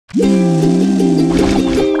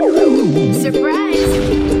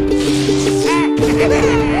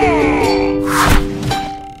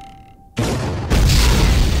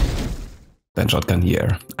Shotgun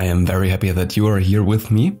here. I am very happy that you are here with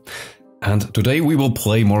me, and today we will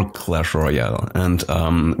play more Clash Royale, and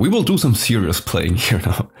we will do some serious playing here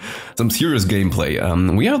now, some serious gameplay.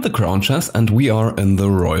 We are at the Crown Chest and we are in the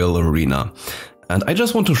Royal Arena, and I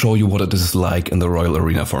just want to show you what it is like in the Royal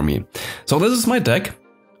Arena for me. So this is my deck.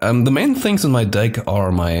 The main things in my deck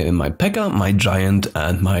are my P.e.k.k.a, my Giant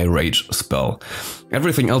and my Rage spell.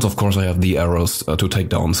 Everything else, of course, I have the arrows to take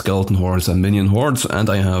down skeleton hordes and minion hordes, and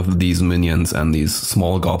I have these minions and these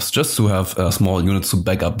small gobs just to have small units to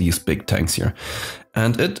back up these big tanks here.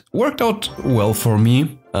 And it worked out well for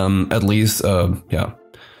me, at least, yeah,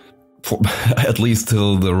 at least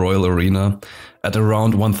till the Royal Arena, at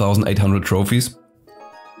around 1,800 trophies.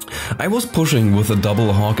 I was pushing with a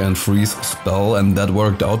double Hawk and Freeze spell and that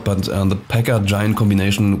worked out, but the P.e.k.k.a Giant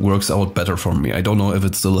combination works out better for me. I don't know if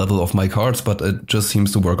it's the level of my cards, but it just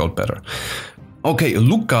seems to work out better. Okay,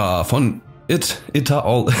 Luca von Italia.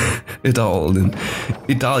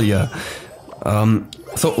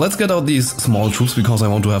 So let's get out these small troops because I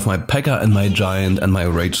want to have my P.e.k.k.a and my Giant and my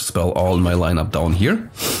Rage spell all in my lineup down here.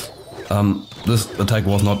 This attack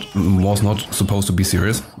was not supposed to be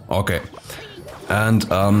serious. Okay. And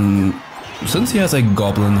since he has a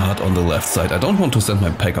goblin hut on the left side, I don't want to send my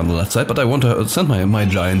P.e.k.k.a on the left side, but I want to send my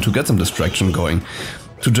Giant to get some distraction going,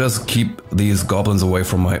 to just keep these goblins away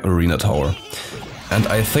from my arena tower. And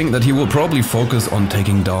I think that he will probably focus on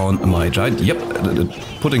taking down my Giant. Yep,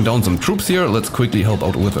 putting down some troops here. Let's quickly help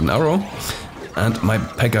out with an arrow. And my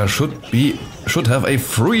P.e.k.k.a should have a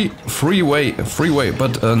free way,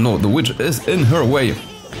 but no, the witch is in her way.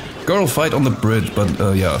 Girl fight on the bridge, but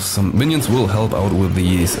yeah, some minions will help out with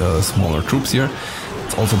these smaller troops here.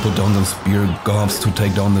 Let's also put down some spear gobs to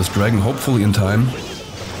take down this dragon, hopefully in time.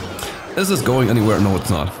 Is this going anywhere? No,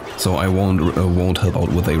 it's not. So I won't help out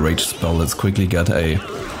with a rage spell. Let's quickly get a...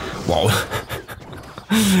 wow.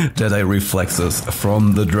 Jedi reflexes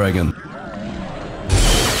from the dragon.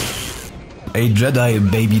 A Jedi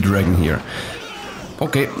baby dragon here.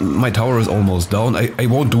 Okay, my tower is almost down. I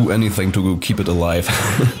won't do anything to keep it alive.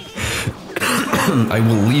 I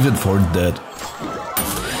will leave it for dead.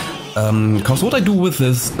 Cause what I do with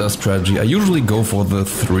this strategy, I usually go for the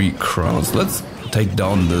 3 crowns. Let's take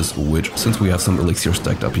down this witch, since we have some elixir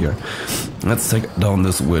stacked up here. Let's take down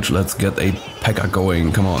this witch. Let's get a P.e.k.k.a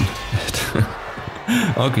going. Come on.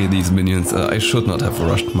 Okay, these minions. I should not have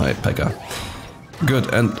rushed my P.e.k.k.a.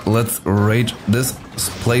 Good, and let's rage this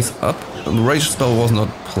place up. The rage spell was not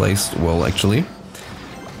placed well, actually.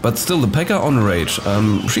 But still, the P.e.k.k.a on rage.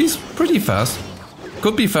 She's pretty fast.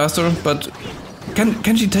 Could be faster, but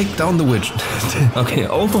can she take down the witch? Okay,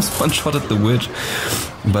 almost one-shotted the witch,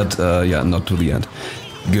 but yeah, not to the end.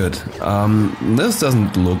 Good. This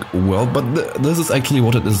doesn't look well, but this is actually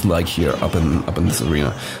what it is like here up in this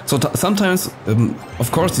arena. So sometimes,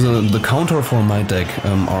 of course, the counter for my deck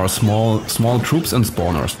are small troops and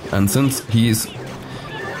spawners, and since he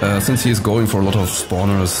is going for a lot of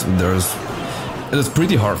spawners, it is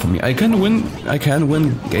pretty hard for me. I can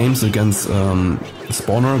win games against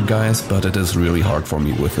spawner guys, but it is really hard for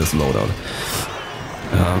me with this loadout.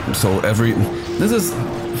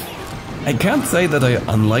 I can't say that I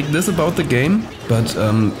unlike this about the game, but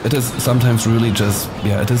it is sometimes really just,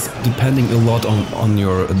 yeah, it is depending a lot on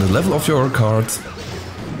the level of your cards,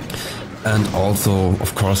 and also,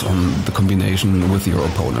 of course, on the combination with your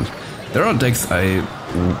opponent. There are decks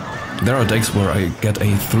where I get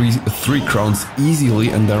a 3 crowns easily,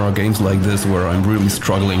 and there are games like this where I'm really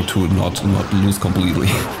struggling to not lose completely.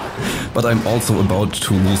 But I'm also about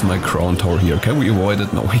to lose my crown tower here. Can we avoid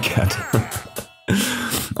it? No, we can't.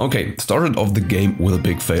 Okay, started off the game with a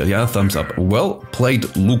big fail. Yeah, thumbs up. Well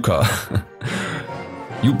played, Luca.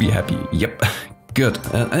 You be happy. Yep. Good.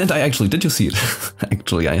 And I actually, did you see it?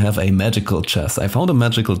 Actually, I have a magical chest. I found a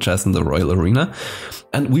magical chest in the Royal Arena,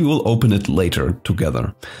 and we will open it later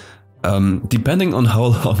together. Depending on how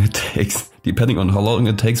long it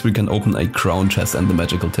takes, we can open a crown chest and the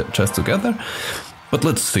magical chest together. But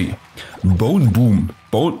let's see. Bone Bomb.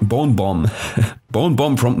 Bone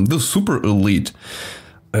Bomb from the Super Elite.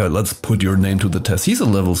 Let's put your name to the test. He's a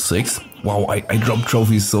level 6. Wow, I dropped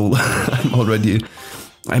trophies, so I'm already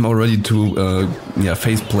to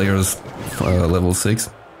face players level 6.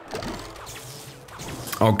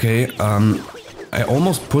 Okay, I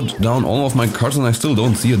almost put down all of my cards and I still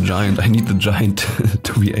don't see a giant. I need the giant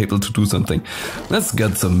to be able to do something. Let's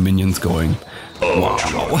get some minions going. Wow.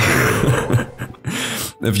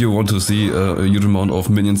 If you want to see a huge amount of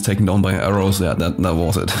minions taken down by arrows, yeah, that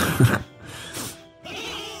was it.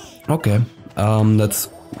 Okay, let's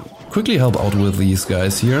quickly help out with these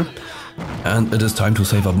guys here. And it is time to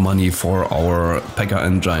save up money for our P.e.k.k.a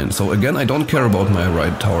and Giant. So again, I don't care about my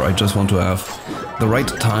right tower, I just want to have the right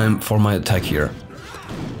time for my attack here.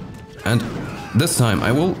 And this time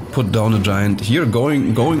I will put down a Giant here,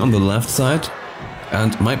 going on the left side.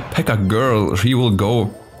 And my P.e.k.k.a girl, she will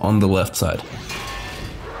go on the left side.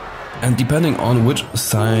 And depending on which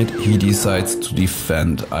side he decides to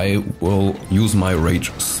defend, I will use my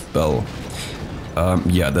rage spell.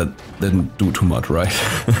 Yeah, that didn't do too much, right?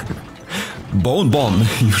 Bone Bomb,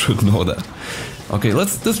 you should know that. Okay,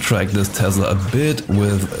 let's distract this Tesla a bit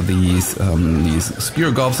with these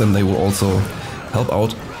spear gobs, and they will also help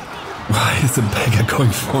out. Why is the P.e.k.k.a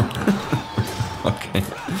going for? Okay,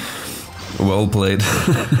 well played.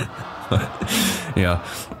 Yeah,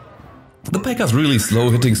 the P.e.k.k.a's really slow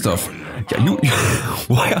hitting stuff. Yeah, you.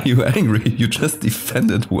 Why are you angry? You just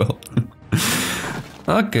defended well.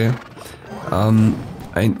 Okay.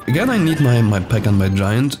 Again, I need my P.e.k.k.a and my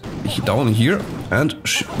Giant down here, and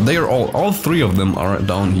they are all three of them are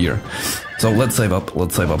down here. So let's save up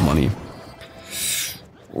money.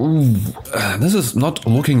 Ooh, this is not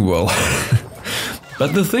looking well.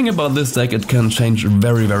 But the thing about this deck, it can change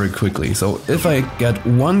very, very quickly. So if I get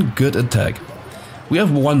one good attack, we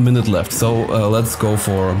have 1 minute left. So let's go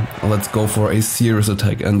for a serious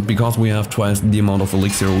attack. And because we have twice the amount of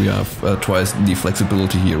elixir, we have twice the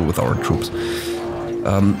flexibility here with our troops.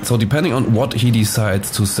 So depending on what he decides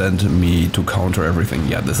to send me to counter everything,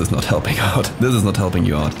 yeah, this is not helping out. This is not helping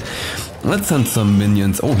you out. Let's send some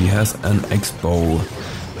minions. Oh, he has an expo.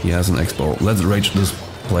 He has an expo. Let's rage this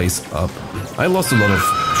place up. I lost a lot of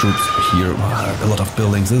troops here, a lot of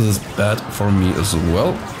buildings. This is bad for me as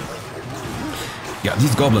well. Yeah,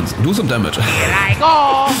 these goblins, do some damage. Here I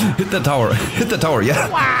go! Hit the tower, yeah.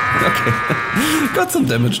 Wow. Okay, got some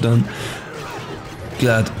damage done.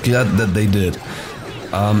 Glad that they did.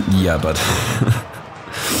 Yeah, but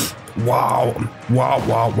wow.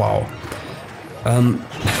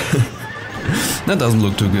 That doesn't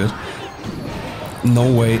look too good.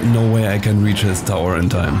 No way I can reach his tower in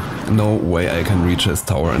time. No way I can reach his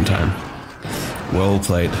tower in time. Well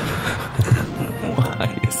played.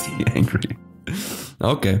 Why is he angry?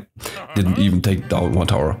 Okay, didn't even take down one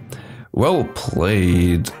tower. Well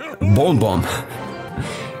played. Bone Bomb.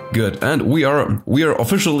 Good, and we are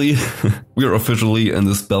officially in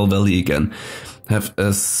the Spell Valley again. Have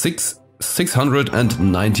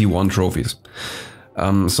 691 trophies.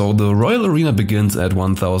 So the Royal Arena begins at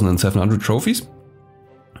 1,700 trophies,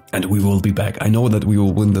 and we will be back. I know that we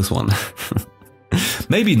will win this one.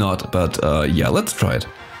 Maybe not, but yeah, let's try it.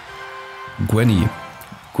 Gwenny,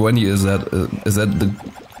 is that the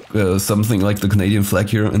something like the Canadian flag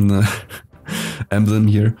here in the emblem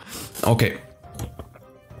here? Okay.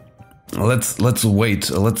 Let's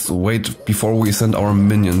wait before we send our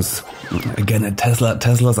minions. Again,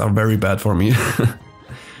 Teslas are very bad for me.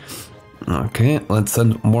 Okay, let's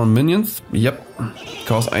send more minions. Yep,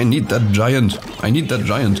 because I need that Giant.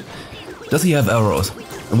 Does he have arrows?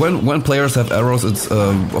 When players have arrows, it's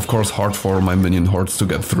of course hard for my minion hordes to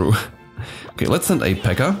get through. Okay, let's send a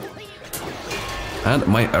P.e.k.k.a. And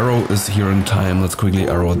my arrow is here in time. Let's quickly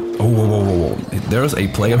arrow. Oh, whoa. There's a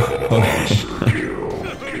player.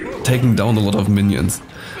 Taking down a lot of minions.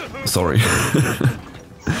 Sorry.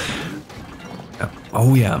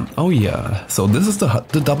 Oh yeah. So this is the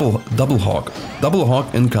double hawk. Double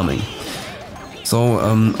hawk incoming. So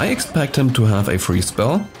I expect him to have a free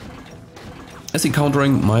spell. Is he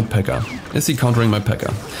countering my P.e.k.k.a?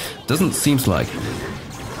 Doesn't seem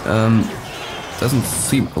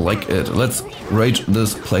like it. Let's rage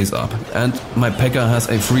this place up. And my P.e.k.k.a has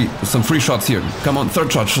some free shots here. Come on,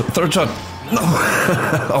 third shot. No,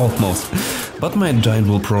 almost. But my Giant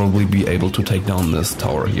will probably be able to take down this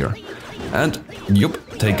tower here. And, yup,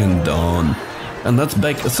 taken down. And that's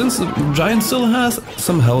back. Since the Giant still has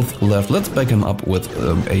some health left, let's back him up with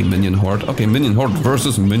a minion horde. Okay, minion horde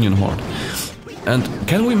versus minion horde. And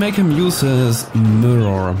can we make him use his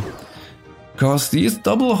mirror? Because these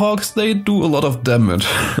double hawks, they do a lot of damage.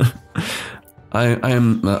 I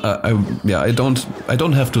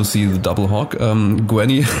don't have to see the double hawk.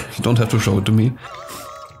 Gwenny, you don't have to show it to me.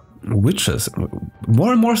 Witches,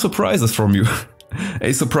 more and more surprises from you.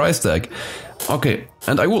 A surprise tag. Okay,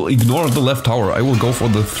 and I will ignore the left tower. I will go for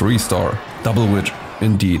the 3-star double witch.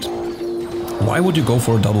 Indeed. Why would you go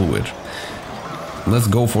for a double witch? Let's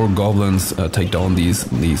go for goblins. Take down these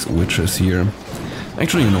witches here.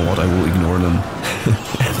 Actually, you know what? I will ignore them.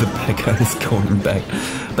 And the P.e.k.k.a is going back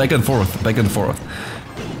and forth.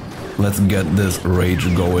 Let's get this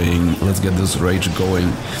rage going. Let's get this rage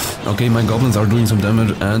going. Okay, my goblins are doing some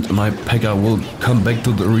damage and my P.e.k.k.a will come back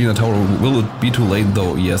to the arena tower. Will it be too late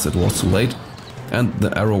though? Yes, it was too late. And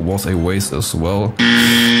the arrow was a waste as well.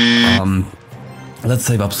 Let's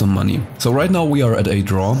save up some money. So right now we are at a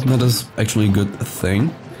draw. That is actually a good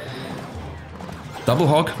thing. Double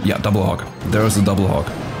hog? Yeah, double hog. There is a double hog.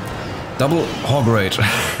 Double hog rage.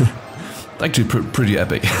 Actually pretty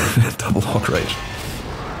epic. Double hog rage.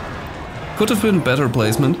 Could have been better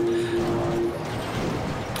placement.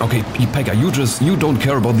 Okay, P.e.k.k.a, you don't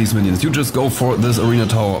care about these minions. You just go for this arena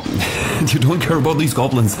tower. You don't care about these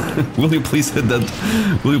goblins. Will you please hit that?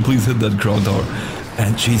 Will you please hit that crown tower?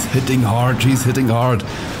 And she's hitting hard. She's hitting hard.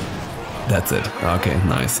 That's it. Okay,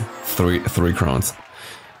 nice. Three crowns.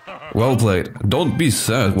 Well played. Don't be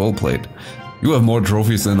sad. Well played. You have more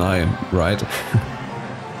trophies than I, right?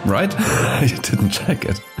 Right? I didn't check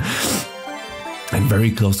it. I'm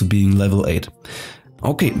very close to being level 8.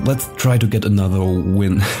 Okay, let's try to get another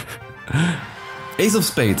win. Ace of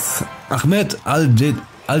Spades. Ahmed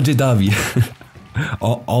Al-Jedavi.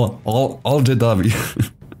 Al-Jedavi.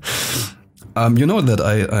 You know that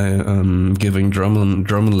I am giving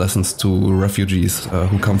German lessons to refugees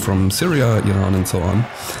who come from Syria, Iran and so on.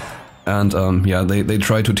 And yeah, they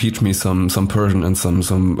try to teach me some Persian and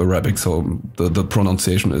some Arabic, so the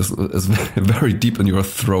pronunciation is very deep in your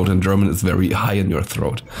throat, and German is very high in your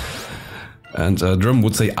throat. And German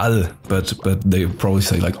would say al, but they probably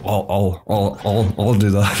say like all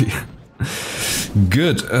did I.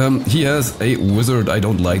 Good. He has a wizard. I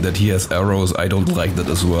don't like that. He has arrows. I don't like that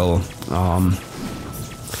as well.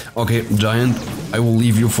 Okay, giant. I will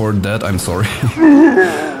leave you for that. I'm sorry.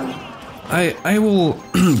 I will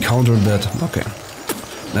counter that. Okay.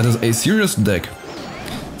 That is a serious deck.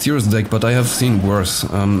 Serious deck, but I have seen worse.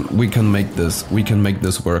 We can make this. We can make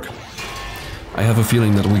this work. I have a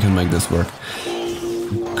feeling that we can make this work.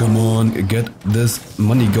 Come on, get this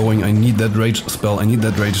money going. I need that rage spell. I need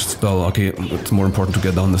that rage spell. Okay, it's more important to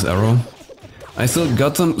get down this arrow. I still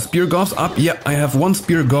got some spear gobs up. Yeah, I have one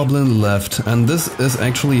spear goblin left, and this is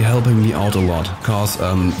actually helping me out a lot, cause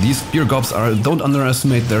these spear gobs don't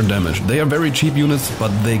underestimate their damage. They are very cheap units, but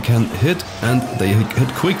they can hit, and they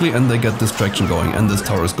hit quickly, and they get distraction going, and this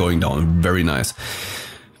tower is going down. Very nice.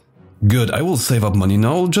 Good. I will save up money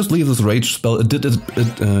now. Just leave this rage spell. It did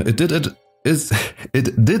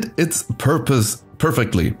its purpose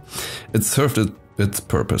perfectly. It served its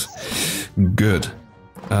purpose. Good.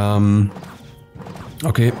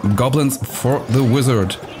 Okay, goblins for the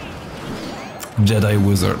wizard. Jedi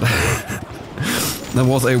wizard. That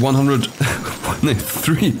was a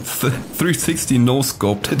 360 no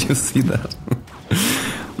scope. Did you see that?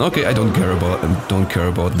 Okay, I don't care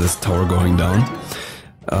about this tower going down.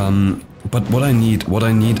 But what I need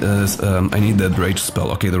is I need that rage spell.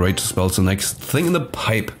 Okay, the rage spell is the next thing in the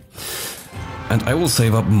pipe. And I will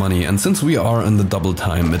save up money, and since we are in the double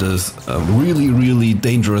time, it is really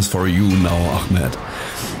dangerous for you now, Ahmed.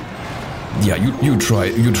 Yeah, you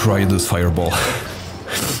try this fireball.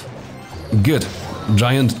 Good.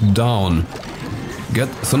 Giant down. Get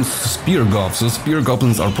some spear gobs. The spear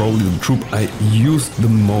goblins are probably the troop I use the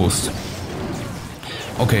most.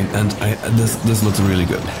 Okay, and this looks really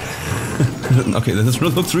good. Okay, this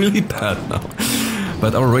looks really bad now.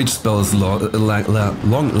 But our rage spell is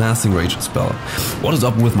long-lasting rage spell. What is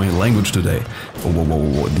up with my language today?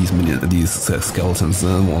 Whoa. These skeletons,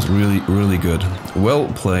 that was really good. Well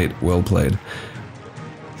played, well played.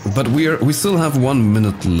 But we still have 1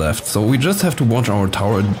 minute left, so we just have to watch our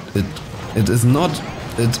tower. It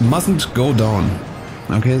mustn't go down.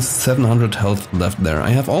 Okay, 700 health left there. I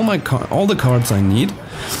have all the cards I need.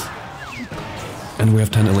 And we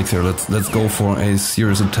have 10 elixir. Let's go for a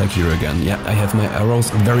serious attack here again. Yeah, I have my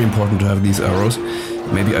arrows. Very important to have these arrows.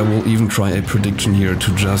 Maybe I will even try a prediction here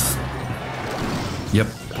to just... Yep,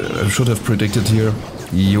 I should have predicted here.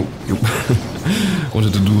 Yo.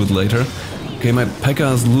 Wanted to do it later. Okay, my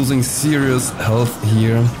P.e.k.k.a is losing serious health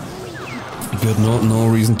here. Good, no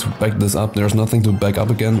reason to back this up. There's nothing to back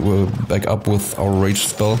up again. We'll back up with our rage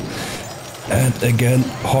spell. And again,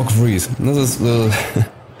 Hog Freeze. This is the...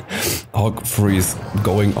 Hog Freeze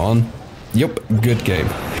going on. Yep, good game.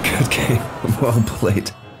 Good game. Well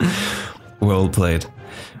played. Well played.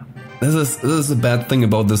 This is a bad thing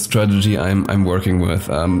about this strategy I'm working with.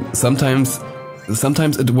 Sometimes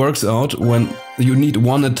it works out when you need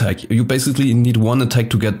one attack. You basically need one attack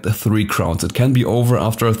to get 3 crowns. It can be over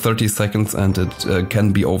after 30 seconds, and it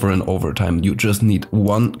can be over in overtime. You just need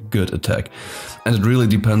one good attack. And it really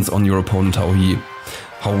depends on your opponent how he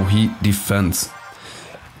defends.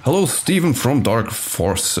 Hello, Steven from Dark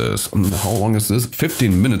Forces. How long is this?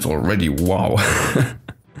 15 minutes already. Wow.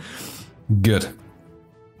 Good.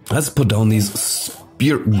 Let's put down these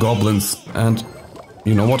spear goblins, and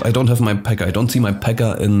you know what? I don't have my P.e.k.k.a. I don't see my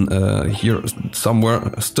P.e.k.k.a in here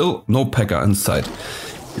somewhere. Still no P.e.k.k.a in sight.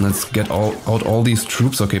 Let's get out all these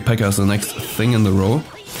troops. Okay, P.e.k.k.a is the next thing in the row.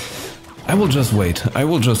 I will just wait. I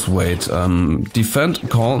will just wait. Defend,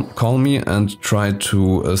 call me, and try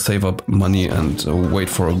to save up money and wait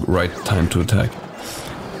for a right time to attack.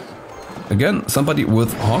 Again, somebody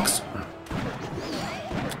with hawks.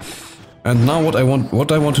 And now what I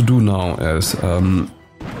want to do now is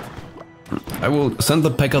I will send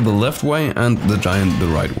the P.e.k.k.a the left way and the giant the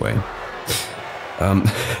right way.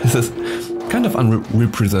 This is kind of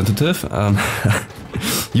unrepresentative.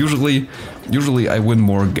 Usually I win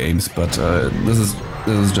more games, but this is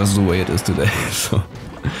just the way it is today. So,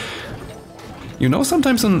 you know,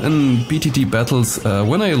 sometimes in BTT battles,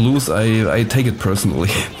 when I lose, I take it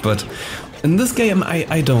personally. But in this game,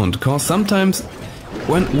 I don't, cause sometimes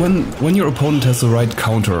when your opponent has the right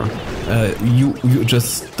counter, you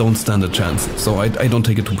just don't stand a chance. So I don't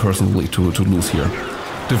take it too personally to lose here.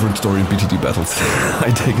 Different story in BTT battles.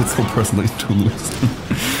 I take it so personally to lose.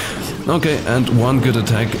 Okay, and one good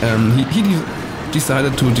attack. He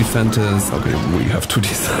decided to defend his... Okay, we have to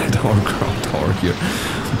decide our ground tower here.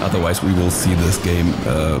 Otherwise we will see this game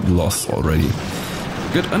lost already.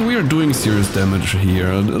 Good, and we are doing serious damage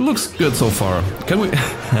here. It looks good so far. Can we...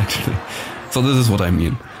 Actually... So this is what I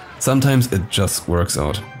mean. Sometimes it just works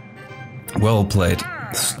out. Well played,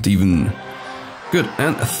 Steven. Good,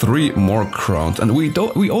 and 3 more crowns, and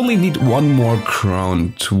we only need one more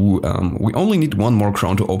crown to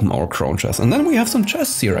open our crown chest, and then we have some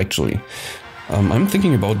chests here actually. I'm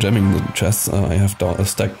thinking about jamming the chests I have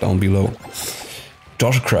stacked down below.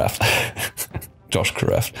 Josh Craft,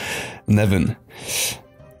 Nevin.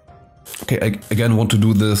 Okay, I again want to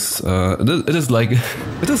do this. It is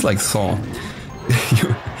like Saw.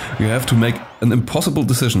 you have to make an impossible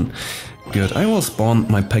decision. Good, I will spawn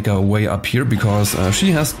my P.e.k.k.a way up here because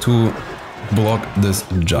she has to block this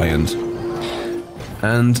giant.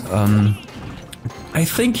 And I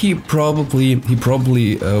think he probably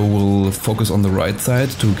will focus on the right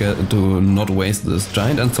side to not waste this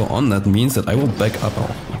giant and so on. That means that I will back up.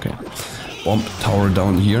 Oh, okay, bomb tower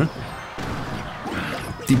down here.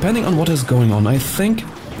 Depending on what is going on, I think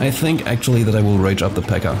actually that I will rage up the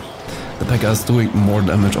P.e.k.k.a. The P.e.k.k.a is doing more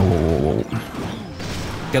damage. Oh, whoa.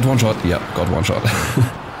 Get one shot. Yeah, got one shot.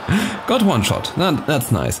 Got one shot.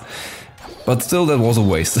 That's nice. But still, that was a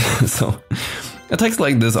waste. So attacks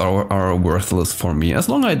like this are worthless for me. As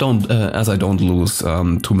long as I don't lose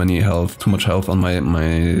too much health on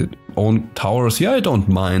my own towers. Yeah, I don't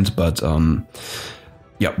mind. But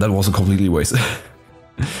yeah, that was a completely waste.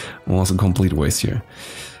 Was a complete waste here.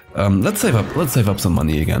 Let's save up some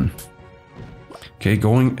money again. Okay,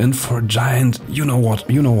 going in for a giant. You know what?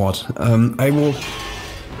 I will.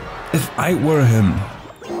 If I were him,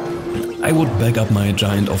 I would back up my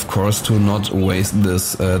giant, of course, to not waste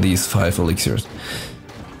these 5 elixirs.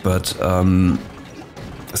 But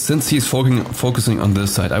since he's focusing on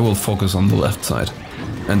this side, I will focus on the left side,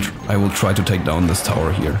 and I will try to take down this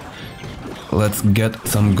tower here. Let's get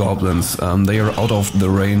some goblins. They are out of the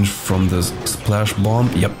range from this splash bomb.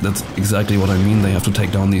 Yep, that's exactly what I mean. They have to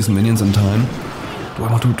take down these minions in time. Do I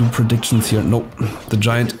want to do predictions here? No, the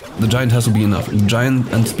giant has to be enough. Giant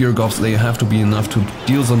and spear gobs, they have to be enough to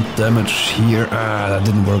deal some damage here. That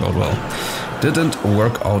didn't work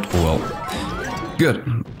out well. Good.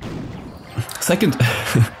 Second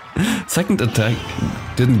attack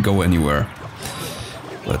didn't go anywhere.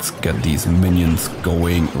 Let's get these minions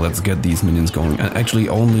going. I actually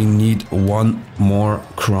only need 1 more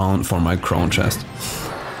crown for my crown chest.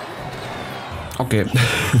 Okay.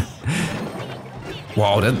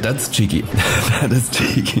 Wow, that's cheeky. That is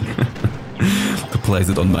cheeky. To place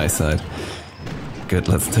it on my side. Good,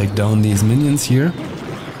 let's take down these minions here.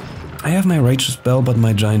 I have my rage spell, but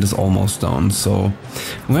my giant is almost down, so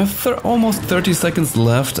we have almost 30 seconds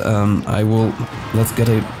left. Let's get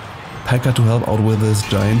a P.e.k.k.a to help out with this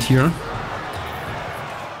giant here.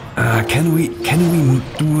 Can we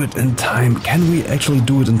do it in time? Can we actually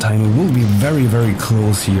do it in time? It will be very, very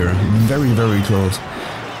close here. Very, very close.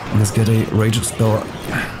 Let's get a rage spell.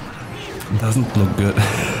 Doesn't look good.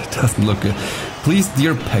 Doesn't look good. Please,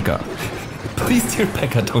 dear P.e.k.k.a. Please, dear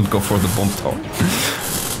P.e.k.k.a, don't go for the bomb tower.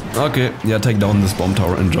 Okay, yeah, take down this bomb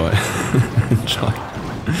tower. Enjoy. Enjoy.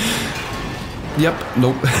 Yep,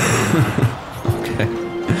 nope. Okay.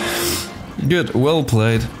 Good, well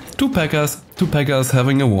played. 2 P.e.k.k.as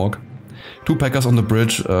having a walk. 2 P.e.k.k.as on the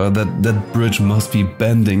bridge. That bridge must be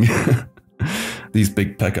bending. These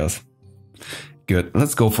big P.e.k.k.as. Good,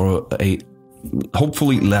 let's go for a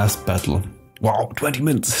hopefully last battle. Wow, 20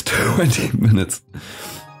 minutes. 20 minutes.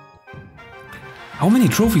 How many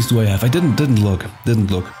trophies do I have? I didn't look.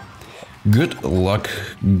 Good luck.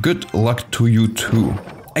 Good luck to you too.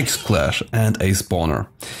 X-Clash and a spawner.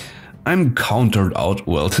 I'm countered out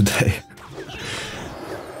well today.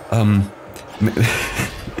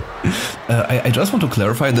 I just want to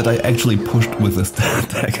clarify that I actually pushed with this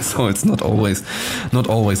deck, so it's not always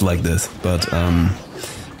like this. But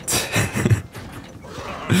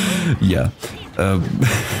yeah.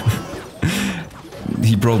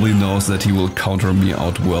 He probably knows that he will counter me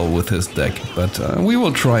out well with his deck, but we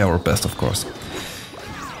will try our best, of course.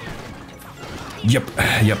 Yep.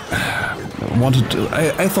 I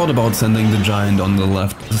thought about sending the giant on the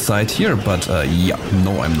left side here, but yeah,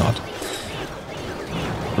 no, I'm not.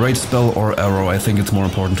 Rage spell or arrow? I think it's more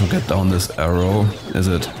important to get down this arrow. Is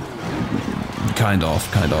it? Kind of.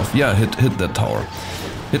 Yeah, hit that tower.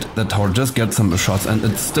 Hit that tower, just get some shots, and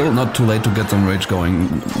it's still not too late to get some rage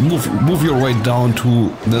going. Move your way down to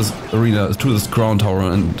this arena, to this crown tower,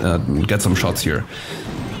 and get some shots here.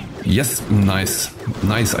 Yes, nice,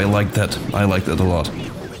 I like that a lot.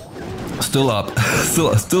 Still up,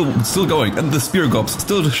 still going, and the spear gobs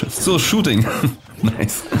still shooting.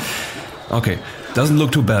 Nice. Okay, doesn't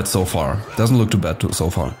look too bad so far. I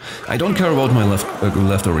don't care about my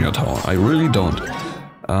left arena tower. I really don't.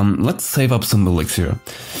 Let's save up some elixir.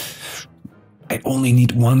 I only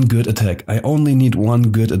need one good attack.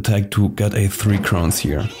 To get a 3 crowns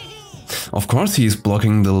here. Of course, he's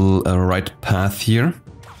blocking the right path here.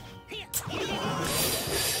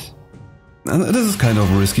 And this is kind of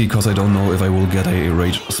risky because I don't know if I will get a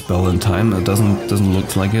rage spell in time. It doesn't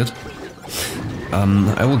look like it.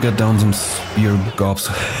 I will get down some spear gobs.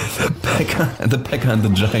 the P.e.k.k.a and the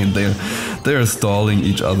giant, they are stalling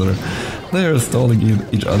each other.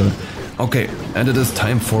 Okay, and it is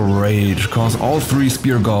time for rage, cause all three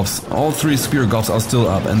spear gobs are still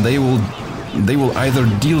up, and they will either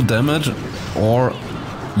deal damage or,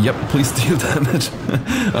 yep, please deal damage.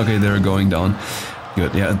 Okay, they're going down.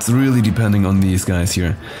 Good, yeah, it's really depending on these guys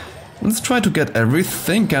here. Let's try to get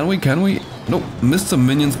everything. Can we? Nope, missed some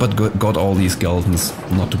minions, but got all these skeletons.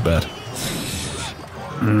 Not too bad.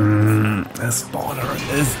 A spawner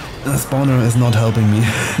is not helping me.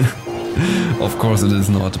 Of course it is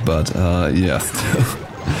not, but yeah, still.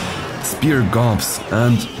 Spear gobs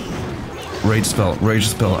and rage spell.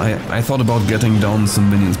 I thought about getting down some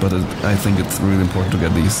minions, but I think it's really important to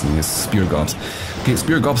get these spear gobs. Okay,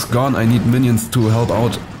 spear gobs gone. I need minions to help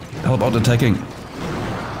out attacking.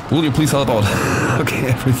 Will you please help out? Okay,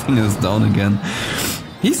 everything is down again.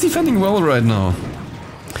 He's defending well right now.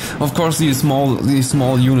 Of course, these small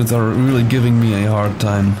units are really giving me a hard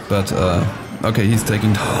time, but okay, he's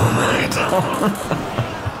taking tower.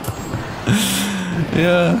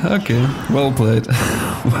 Yeah, okay, well played.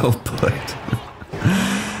 Well played.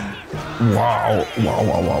 Wow.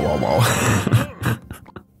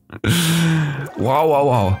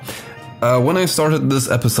 Wow. When I started this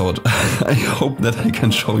episode, I hope that I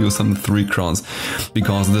can show you some 3 crowns,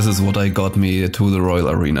 because this is what I got me to the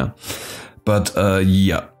Royal Arena. But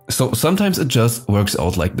yeah, so sometimes it just works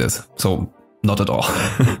out like this, so not at all.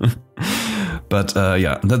 But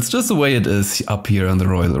yeah, that's just the way it is up here in the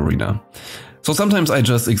Royal Arena. So sometimes I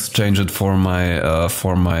just exchange it for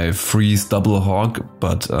my freeze double hog,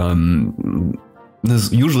 but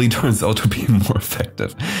this usually turns out to be more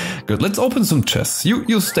effective. Good, let's open some chests.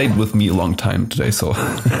 You stayed with me a long time today, so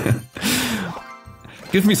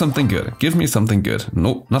give me something good.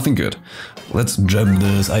 Nope, nothing good. Let's gem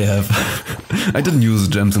this. I didn't use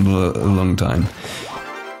gems in a long time.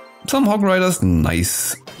 Some hog riders,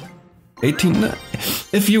 nice. 18.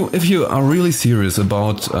 If you are really serious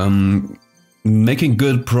about making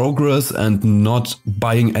good progress and not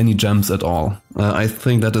buying any gems at all, I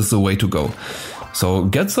think that is the way to go. So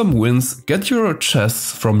get some wins, get your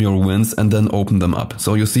chests from your wins, and then open them up.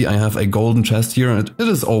 So you see I have a golden chest here, and it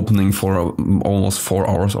is opening for almost 4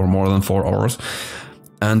 hours or more than 4 hours.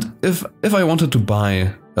 And if I wanted to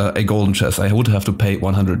buy a golden chest, I would have to pay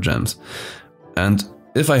 100 gems. And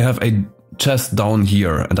if I have a chest down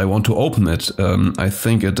here and I want to open it, I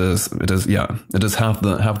think it is half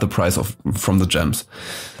the price from the gems.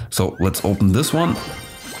 So let's open this one.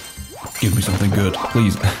 Give me something good,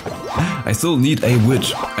 please. I still need a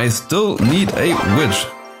witch.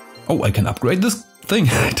 Oh, I can upgrade this thing.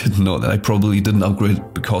 I didn't know that. I probably didn't upgrade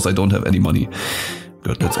because I don't have any money.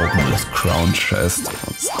 Good, let's open this crown chest.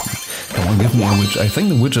 Come on, give me a witch. I think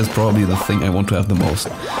the witch is probably the thing I want to have the most.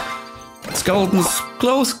 Skeletons,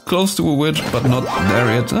 close to a witch, but not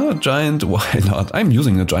there yet. Oh, giant, why not? I'm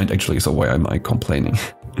using a giant actually, so why am I complaining?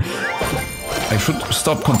 I should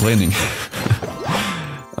stop complaining.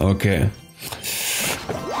 Okay.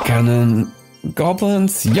 Cannon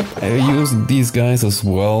goblins. Yep, I use these guys as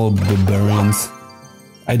well. Barbarians.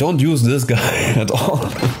 I don't use this guy at all.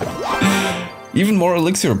 Even more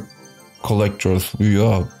elixir collectors.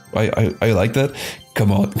 Yeah, I like that.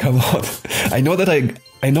 Come on, come on. I know that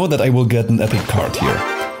I will get an epic card here.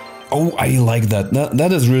 Oh, I like that.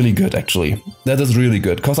 That is really good, actually. That is really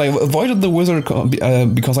good. Because I avoided the wizard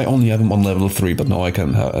because I only have him on level 3, but now I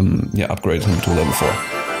can upgrade him to level 4.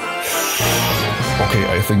 Okay,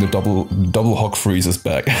 I think the double hog freeze is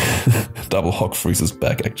back. Double hog freeze is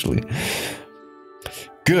back, actually.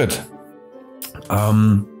 Good.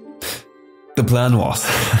 The plan was...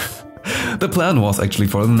 The plan was actually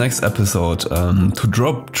for the next episode to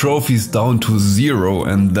drop trophies down to 0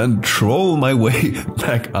 and then troll my way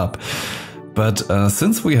back up. But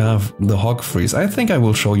since we have the hog freeze, I think I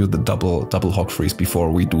will show you the double hog freeze before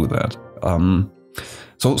we do that.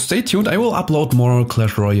 So stay tuned. I will upload more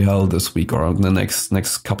Clash Royale this week or in the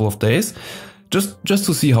next couple of days, just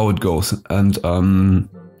to see how it goes. And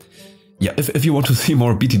yeah, if you want to see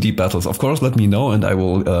more BTD battles, of course, let me know and I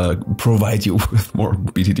will provide you with more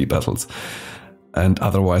BTD battles. And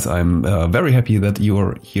otherwise, I'm very happy that you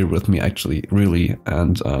are here with me, actually, really.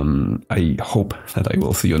 And I hope that I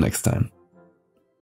will see you next time.